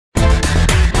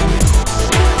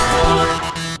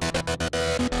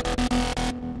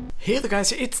Hey there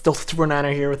guys, it's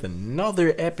Delta249er here with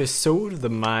another episode of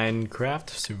the Minecraft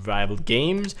survival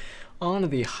games on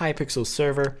the Hypixel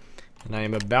server, and I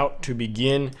am about to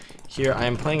begin. Here I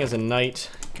am playing as a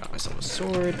knight, got myself a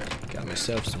sword, got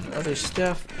myself some other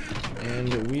stuff,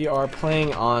 and we are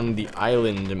playing on the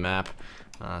island map.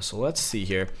 So let's see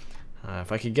here.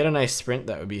 If I could get a nice sprint,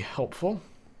 that would be helpful,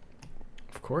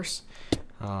 of course.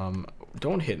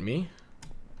 Don't hit me,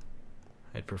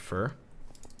 I'd prefer.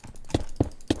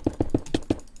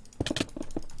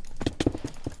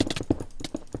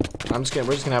 We're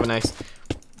just gonna have a nice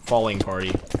falling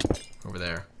party over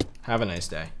there. Have a nice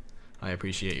day. I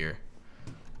appreciate your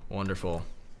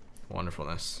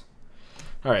wonderfulness.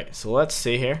 All right, so let's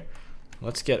see here.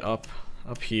 Let's get up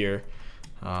here.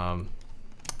 I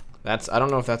don't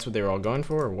know if that's what they were all going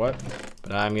for or what,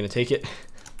 but I'm gonna take it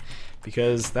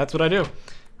because that's what I do.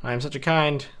 I am such a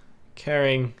kind,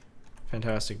 caring,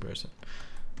 fantastic person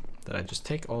that I just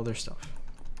take all their stuff.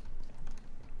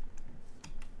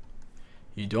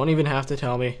 You don't even have to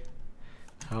tell me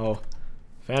how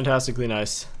fantastically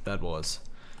nice that was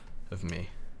of me.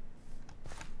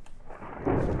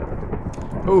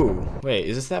 Oh, wait,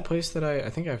 is this that place that I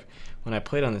think when I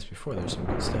played on this before, there's some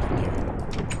good stuff in here.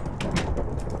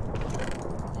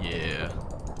 Yeah.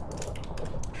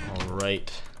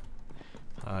 Alright.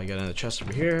 I got another chest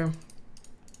over here.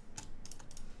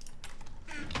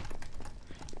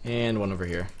 And one over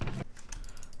here.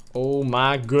 Oh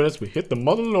my goodness, we hit the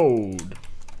mother load.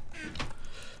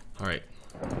 Alright.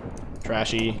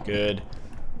 Trashy, good.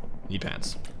 Need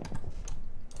pants.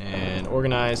 And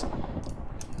organize.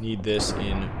 Need this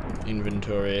in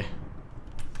inventory.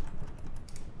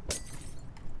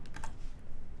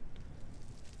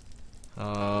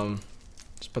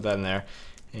 Just put that in there.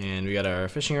 And we got our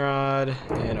fishing rod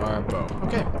and our bow.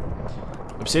 Okay.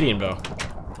 Obsidian bow.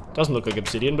 Doesn't look like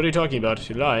obsidian. What are you talking about?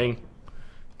 You're lying.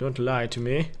 Don't lie to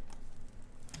me.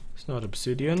 It's not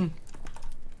obsidian.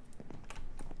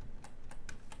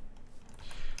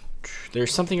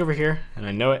 There's something over here, and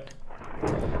I know it.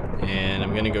 And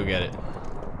I'm gonna go get it.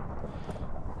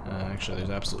 Actually,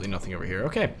 there's absolutely nothing over here.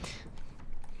 Okay.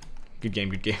 Good game,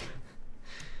 good game.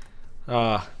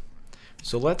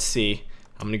 So let's see.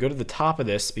 I'm gonna go to the top of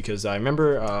this because I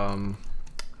remember a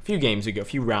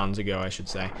few rounds ago, I should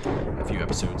say, a few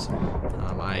episodes.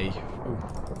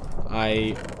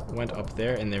 I went up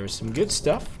there and there was some good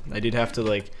stuff. I did have to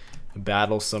like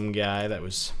battle some guy that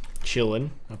was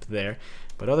chilling up there,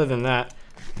 but other than that,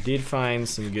 I did find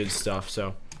some good stuff.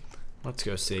 So let's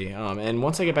go see. And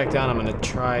once I get back down, I'm gonna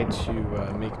try to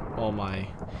make all my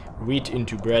wheat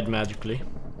into bread magically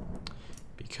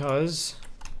because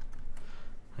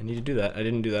I need to do that. I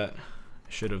didn't do that. I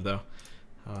should have though.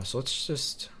 So let's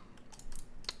just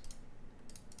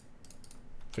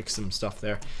fix some stuff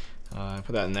there.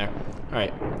 Put that in there.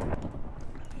 Alright.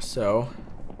 So,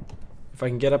 if I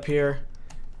can get up here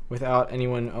without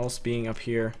anyone else being up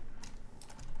here,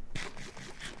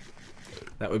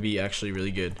 that would be actually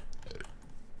really good.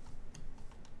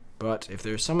 But if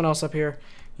there's someone else up here,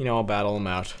 you know, I'll battle them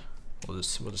out. We'll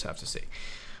just have to see.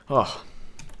 Oh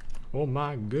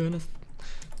my goodness.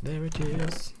 There it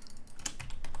is.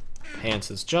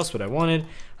 Pants is just what I wanted.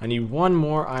 I need one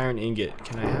more iron ingot.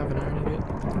 Can I have an iron ingot?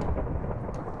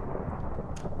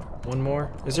 One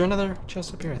more? Is there another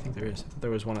chest up here? I think there is. I thought there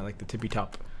was one at like the tippy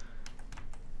top.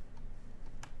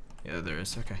 Yeah, there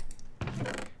is. Okay.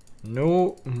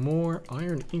 No more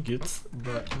iron ingots,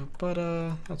 but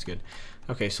that's good.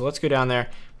 Okay, so let's go down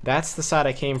there. That's the side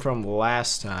I came from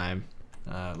last time.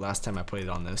 Last time I played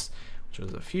on this, which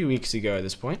was a few weeks ago at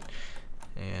this point.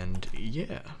 And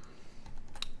yeah.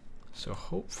 So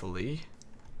hopefully,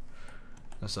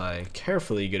 as I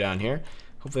carefully go down here,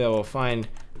 hopefully I will find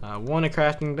one, a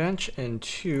crafting bench, and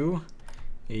two,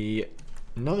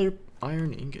 another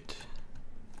iron ingot.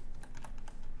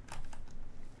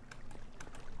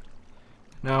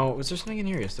 Now, was there something in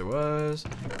here? Yes, there was.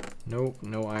 Nope,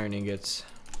 no iron ingots.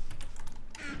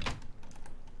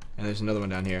 And there's another one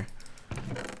down here.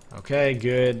 Okay,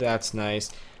 good, that's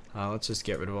nice. Let's just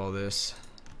get rid of all this.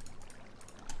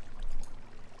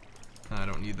 I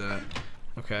don't need that.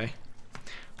 Okay.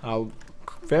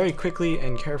 Very quickly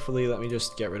and carefully, let me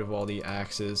just get rid of all the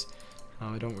axes.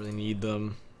 I don't really need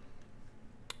them.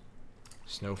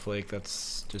 Snowflake,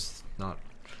 that's just not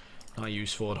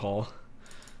useful at all.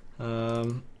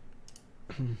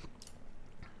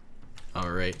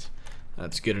 Alright.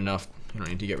 That's good enough. You don't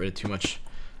need to get rid of too much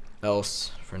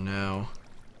else for now.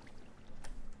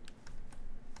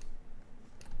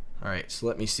 Alright, so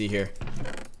let me see here.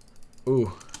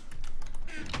 Ooh.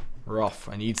 Rough.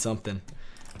 I need something.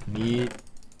 Ooh,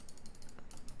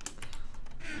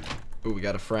 we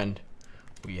got a friend.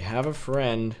 We have a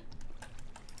friend.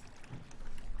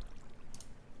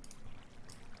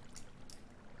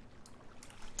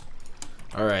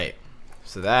 Alright.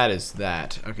 So that is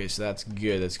that. Okay, so that's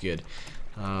good. That's good.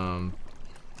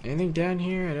 Anything down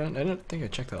here? I don't think I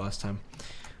checked that last time.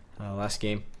 Last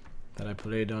game that I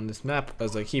played on this map,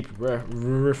 as I keep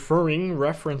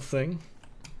referencing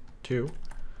to.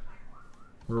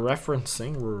 Referring.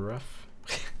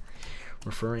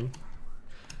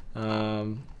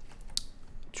 Come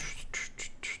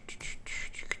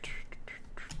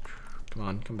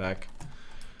on, come back.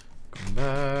 Come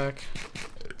back.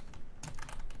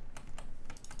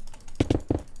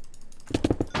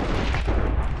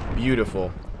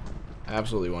 Beautiful.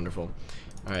 Absolutely wonderful.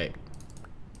 Alright.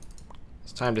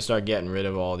 It's time to start getting rid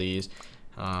of all these.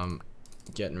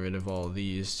 Getting rid of all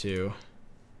these too.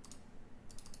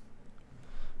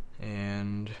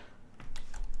 And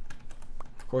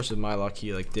of course with my luck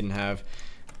he like didn't have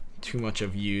too much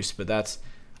of use, but that's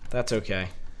okay.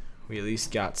 We at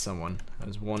least got someone. That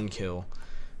was 1 kill.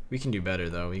 We can do better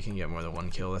though. We can get more than 1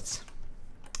 kill.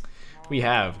 We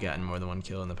have gotten more than 1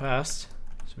 kill in the past,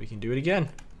 so we can do it again.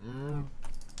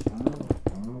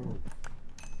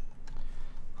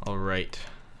 Alright.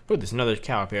 Oh, there's another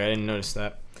cow up here. I didn't notice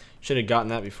that. Should have gotten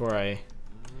that before I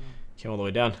came all the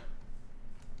way down.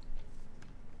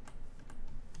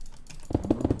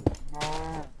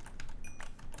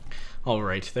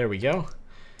 Alright, there we go.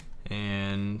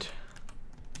 And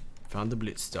found the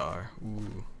Blitz Star.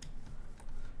 Ooh.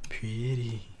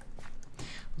 Pretty.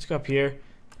 Let's go up here.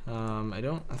 I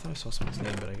thought I saw someone's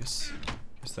name, but I guess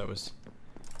that was,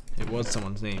 it was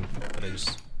someone's name, but I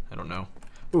don't know.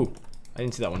 Ooh, I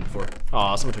didn't see that one before.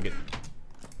 Aw, someone took it.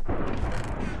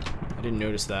 I didn't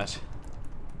notice that.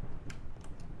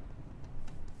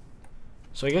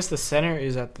 So I guess the center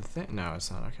is at the thing. No, it's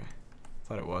not. Okay.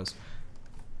 Thought it was.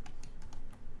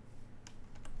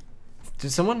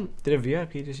 Did a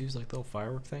VIP just use like the little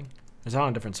firework thing? Is that on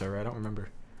a different server? I don't remember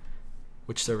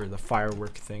which server the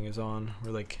firework thing is on,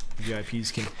 where like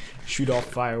VIPs can shoot off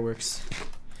fireworks.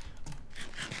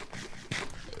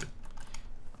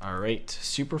 Alright,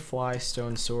 Superfly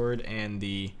Stone Sword and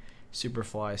the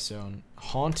Superfly Stone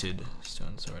Haunted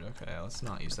Stone Sword. Okay, let's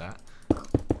not use that.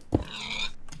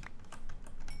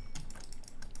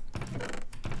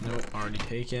 Nope, already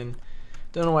taken.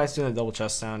 Don't know why it's doing a double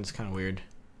chest sound. It's kind of weird.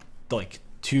 Like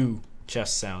 2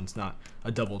 chest sounds, not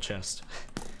a double chest.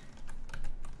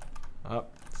 Oh,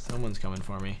 someone's coming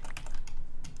for me.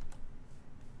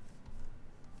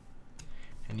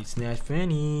 And it's not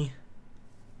funny.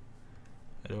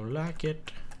 I don't like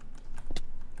it.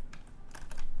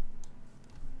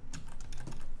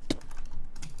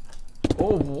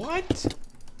 Oh, what?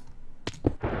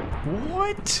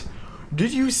 What?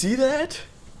 Did you see that?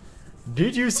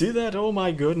 Did you see that? Oh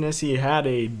my goodness, he had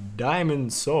a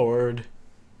diamond sword.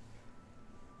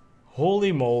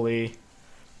 Holy moly.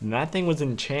 And that thing was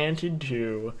enchanted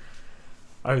too.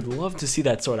 I would love to see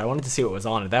that sword. I wanted to see what was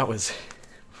on it. That was...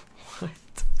 What?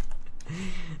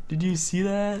 Did you see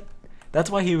that? That's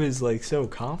why he was like so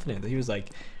confident. That he was like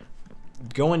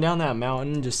going down that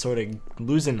mountain, just sort of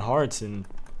losing hearts, and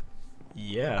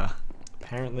yeah,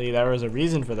 apparently there was a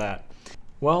reason for that.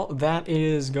 Well, that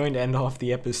is going to end off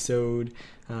the episode.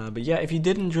 But yeah, if you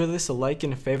did enjoy this, a like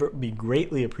and a favorite would be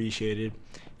greatly appreciated.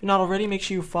 If you're not already, make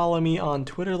sure you follow me on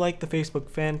Twitter, like the Facebook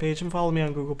fan page, and follow me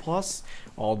on Google+.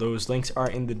 All those links are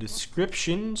in the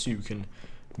description, so you can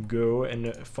go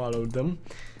and follow them.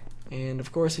 And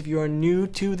of course, if you are new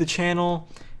to the channel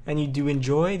and you do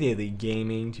enjoy daily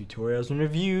gaming, tutorials, and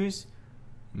reviews,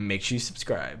 make sure you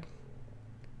subscribe.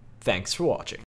 Thanks for watching.